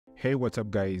Hey, what's up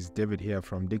guys, David here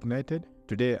from Dignited.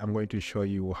 Today I'm going to show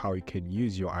you how you can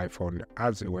use your iPhone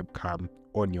as a webcam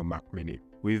on your Mac Mini.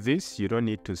 With this, you don't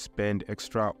need to spend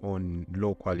extra on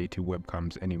low quality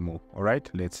webcams anymore. Alright,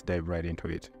 let's dive right into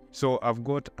it. So I've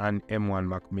got an M1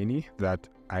 Mac Mini that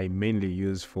I mainly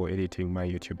use for editing my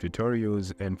YouTube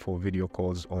tutorials and for video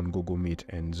calls on Google Meet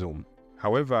and Zoom.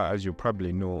 However, as you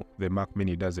probably know, the Mac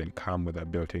Mini doesn't come with a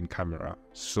built-in camera,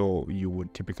 so you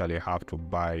would typically have to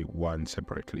buy one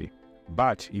separately.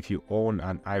 But if you own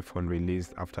an iPhone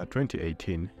released after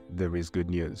 2018, there is good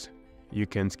news. You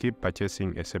can skip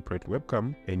purchasing a separate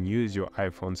webcam and use your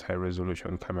iPhone's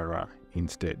high-resolution camera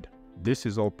instead. This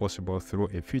is all possible through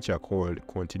a feature called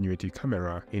Continuity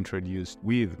Camera introduced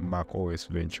with macOS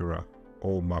Ventura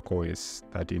or macOS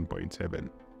 13.7.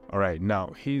 Alright,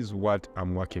 now here's what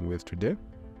I'm working with today.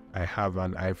 I have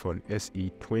an iPhone SE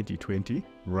 2020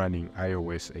 running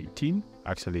iOS 18,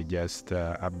 actually just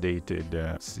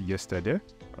updated yesterday.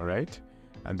 Alright,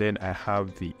 and then I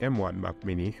have the M1 Mac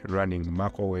Mini running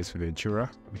macOS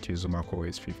Ventura, which is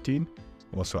macOS 15,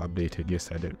 also updated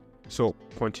yesterday. So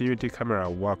Continuity Camera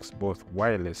works both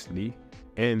wirelessly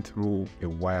and through a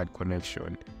wired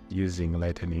connection using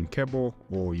Lightning cable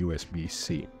or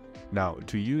USB-C. Now,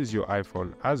 to use your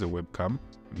iPhone as a webcam,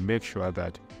 make sure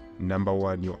that number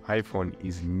one, your iPhone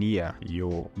is near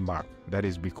your Mac. That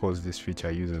is because this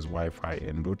feature uses Wi-Fi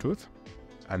and Bluetooth.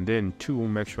 And then two,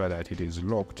 make sure that it is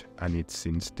locked and it's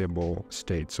in stable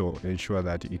state. So ensure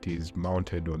that it is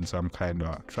mounted on some kind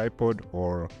of tripod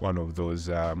or one of those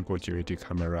continuity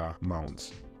camera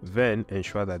mounts. Then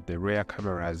ensure that the rear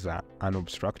cameras are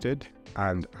unobstructed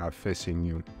and are facing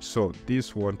you. So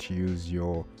this won't use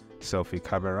your selfie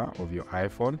camera of your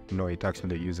iPhone. No, it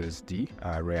actually uses the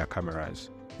rear cameras.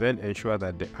 Then ensure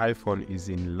that the iPhone is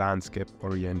in landscape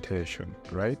orientation,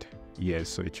 right? Yes,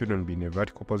 so it shouldn't be in a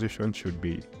vertical position, should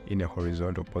be in a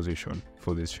horizontal position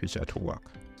for this feature to work.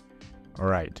 All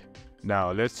right,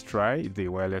 now let's try the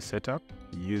wireless setup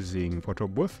using Photo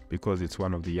Booth because it's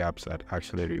one of the apps that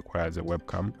actually requires a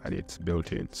webcam and it's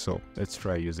built in. So let's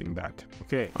try using that.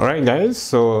 Okay. All right, guys.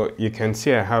 So you can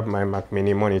see I have my Mac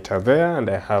Mini monitor there and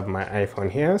I have my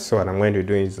iPhone here. So what I'm going to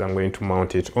do is I'm going to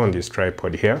mount it on this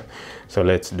tripod here. So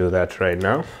let's do that right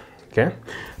now. Okay.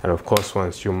 And of course,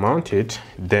 once you mount it,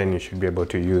 then you should be able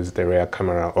to use the rear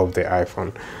camera of the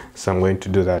iPhone. So I'm going to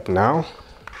do that now.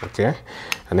 Okay.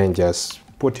 And then just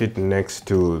put it next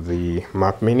to the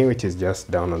Mac Mini, which is just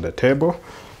down on the table.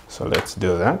 So let's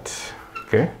do that.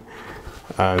 Okay.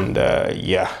 And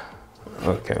yeah,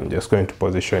 okay, I'm just going to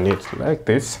position it like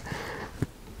this.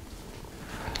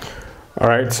 All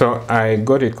right, so I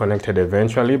got it connected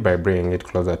eventually by bringing it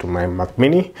closer to my Mac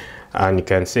Mini, and you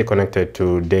can see connected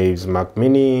to Dave's Mac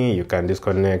Mini. You can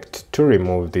disconnect to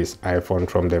remove this iPhone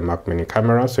from the Mac Mini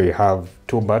camera. So you have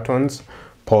two buttons,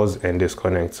 pause and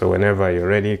disconnect. So whenever you're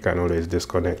ready, you can always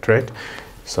disconnect, right?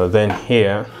 So then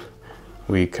here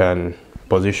we can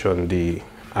position the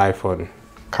iPhone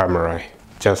camera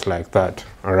just like that.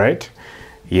 All right,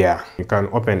 yeah, you can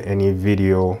open any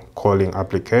video calling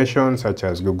application such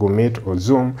as Google Meet or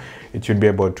Zoom. It should be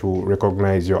able to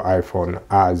recognize your iPhone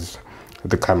as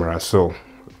the camera. So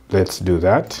let's do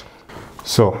that.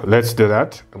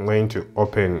 I'm going to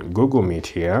open Google Meet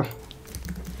here,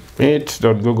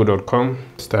 meet.google.com,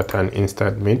 start an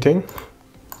instant meeting.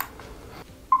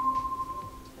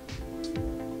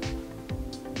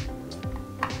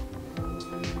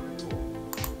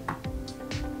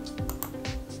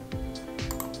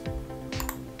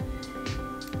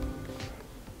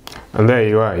 And there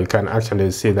you are. You can actually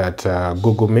see that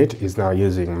Google Meet is now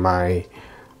using my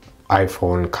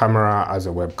iPhone camera as a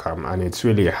webcam, and it's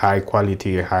really high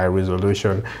quality, high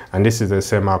resolution, and this is the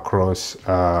same across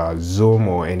Zoom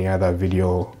or any other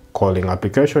video calling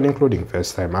application, including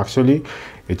Facetime. Actually,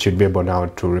 it should be able now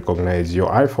to recognize your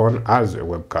iPhone as a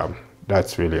webcam.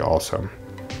 That's really awesome.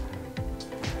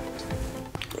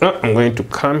 Now I'm going to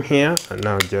come here and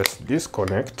now just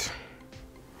disconnect.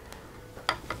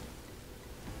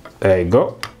 There you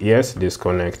go. Yes,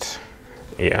 disconnect.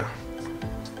 Yeah.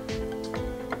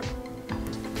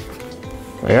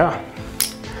 Yeah.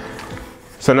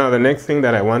 So now the next thing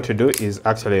that I want to do is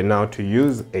actually now to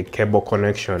use a cable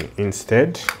connection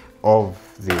instead of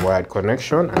the wired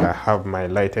connection, and I have my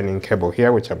Lightning cable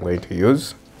here which I'm going to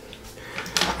use.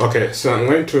 Okay, so I'm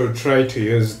going to try to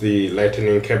use the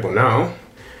Lightning cable now,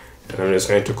 and I'm just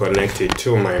going to connect it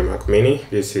to my Mac Mini.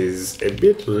 This is a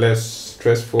bit less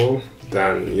stressful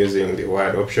than using the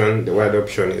wired option. The wired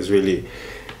option is really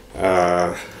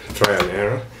try and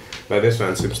error. But this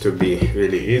one seems to be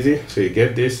really easy. So you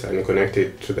get this and you connect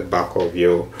it to the back of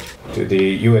to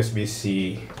the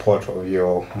USB-C port of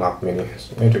your Mac Mini.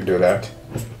 So I'm going to do that.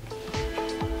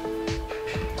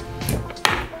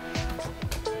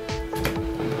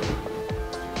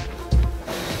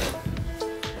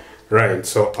 Right,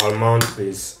 so I'll mount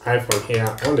this iPhone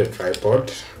here on the tripod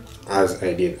as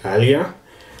I did earlier,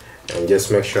 and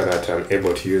just make sure that I'm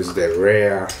able to use the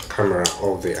rear camera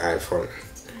of the iPhone.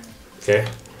 Okay,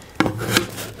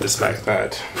 just like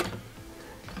that.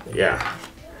 Yeah.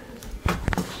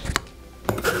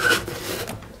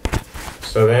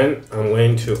 So then I'm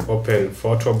going to open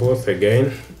photo booth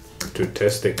again to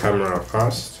test the camera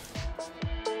first.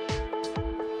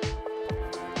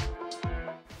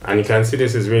 And you can see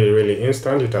this is really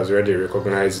instant. It has already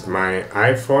recognized my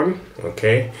iPhone.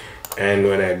 Okay, and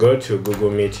when I go to Google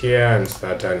Meet here and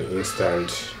start an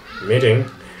instant meeting,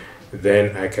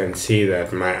 then I can see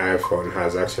that my iPhone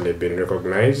has actually been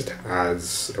recognized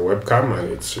as a webcam,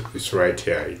 and it's right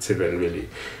here. It's even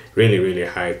really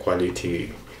high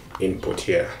quality input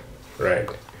here, right?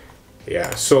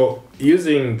 Yeah, so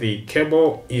using the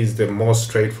cable is the most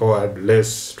straightforward, less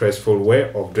stressful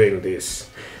way of doing this,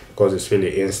 because it's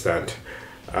really instant.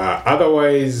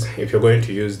 Otherwise, if you're going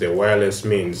to use the wireless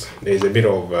means, there's a bit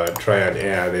of try and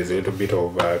error, there's a little bit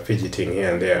of fidgeting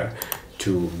here and there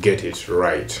to get it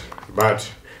right.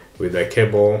 But with the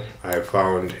cable, I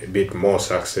found a bit more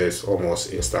success,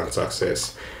 almost instant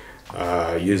success,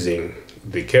 using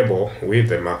the cable with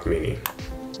the Mac Mini.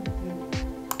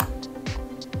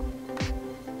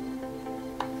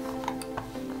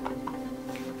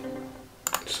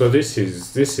 So this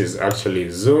is actually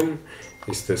Zoom.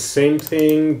 It's the same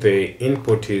thing. The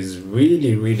input is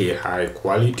really high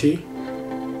quality.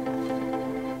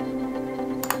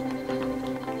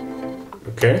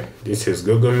 Okay, this is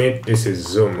Google Meet, this is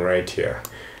Zoom right here.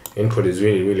 Input is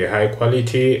really high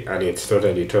quality, and it's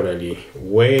totally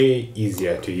way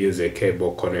easier to use a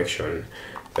cable connection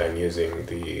than using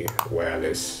the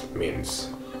wireless means,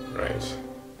 right?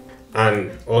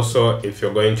 And also, if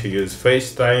you're going to use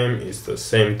FaceTime, it's the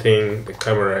same thing. The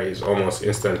camera is almost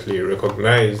instantly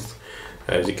recognized.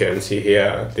 As you can see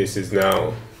here, this is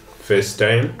now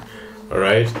FaceTime. All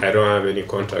right, I don't have any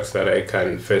contacts that I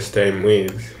can FaceTime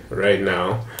with right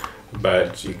now,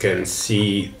 but you can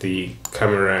see the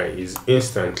camera is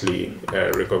instantly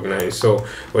recognized. So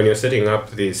when you're setting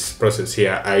up this process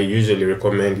here, I usually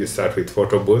recommend you start with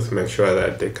photo booth. Make sure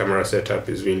that the camera setup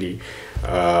is really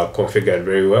configured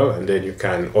very well, and then you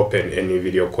can open any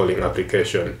video calling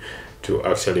application to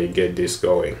actually get this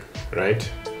going, right?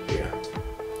 Yeah.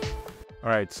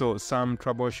 Alright, so some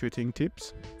troubleshooting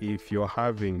tips. If you're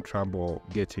having trouble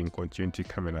getting continuity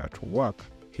camera to work,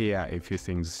 here are a few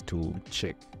things to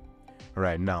check.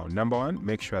 Right now, number one,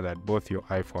 make sure that both your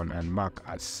iPhone and Mac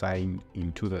are signed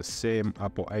into the same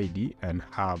Apple ID and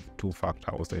have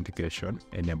two-factor authentication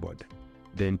enabled.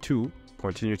 Then two,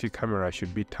 continuity camera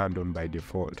should be turned on by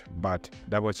default, but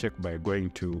double check by going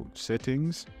to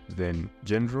settings, then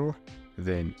general,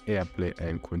 then AirPlay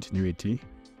and continuity,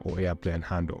 or AirPlay and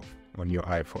handoff on your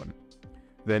iPhone.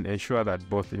 Then ensure that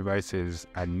both devices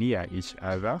are near each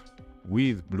other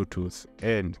with Bluetooth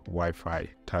and Wi-Fi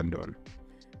turned on.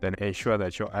 Then ensure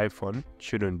that your iPhone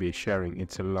shouldn't be sharing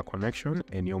its cellular connection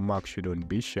and your Mac shouldn't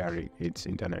be sharing its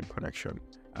internet connection.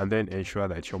 And then ensure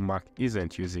that your Mac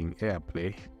isn't using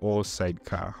AirPlay or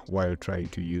Sidecar while trying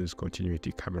to use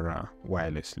continuity camera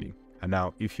wirelessly. And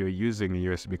now, if you're using a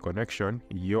USB connection,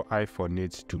 your iPhone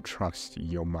needs to trust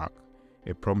your Mac.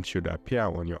 A prompt should appear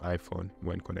on your iPhone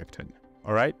when connected.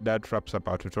 Alright, that wraps up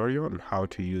our tutorial on how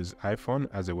to use iPhone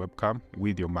as a webcam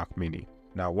with your Mac Mini.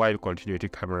 Now, while continuity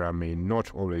camera may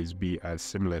not always be as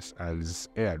seamless as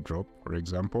AirDrop, for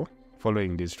example,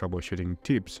 following these troubleshooting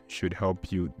tips should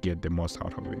help you get the most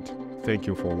out of it. Thank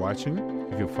you for watching.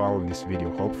 If you found this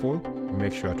video helpful,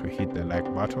 make sure to hit the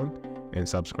like button and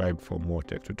subscribe for more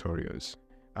tech tutorials.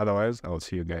 Otherwise, I'll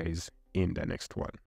see you guys in the next one.